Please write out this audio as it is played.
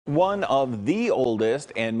One of the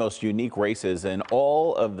oldest and most unique races in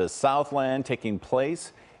all of the Southland taking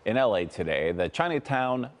place in LA today, the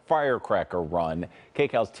Chinatown Firecracker Run.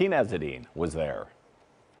 KCAL's Tena Ezzeddine was there.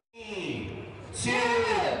 3, 2, 1.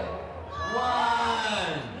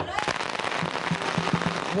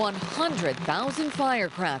 100,000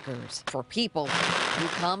 firecrackers for people who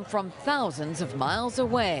come from thousands of miles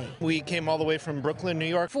away. We came all the way from Brooklyn, New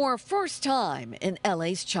York. For a first time in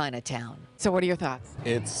LA's Chinatown. So what are your thoughts?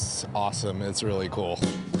 It's awesome. It's really cool.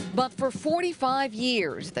 But for 45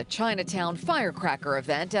 years, the Chinatown Firecracker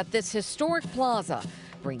event at this historic plaza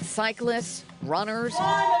brings cyclists, runners,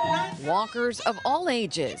 walkers of all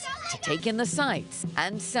ages to take in the sights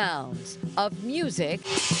and sounds of music,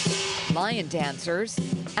 lion dancers,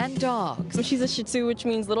 and dogs. She's a Shih Tzu, which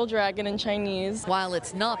means little dragon in Chinese. While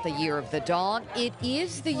it's not the year of the dog, it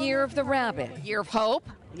is the year of the rabbit. Year of hope.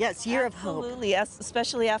 Yes, year of hope. Absolutely, yes,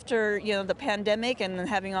 especially after, the pandemic and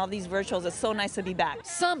having all these virtuals. It's so nice to be back.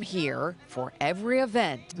 Some here for every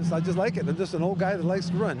event. I just like it. I'm just an old guy that likes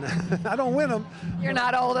to run. I don't win them. You're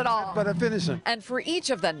not old at all. But I finish them. And for each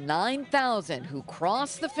of the 9,000 who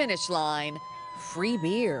cross the finish line, free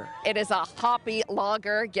beer. It is a hoppy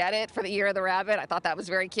lager, get it, for the year of the rabbit. I thought that was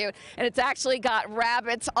very cute. And it's actually got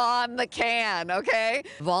rabbits on the can, okay?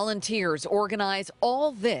 Volunteers organize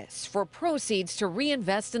all this for proceeds to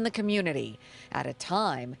reinvest in the community at a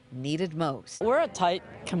time needed most. We're a tight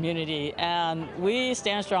community, and we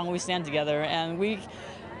stand strong, we stand together, and we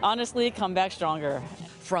honestly come back stronger.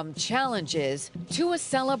 From challenges to a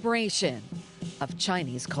celebration of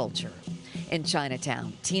Chinese culture. In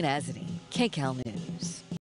Chinatown, Tena Ezzeddine, KCAL News.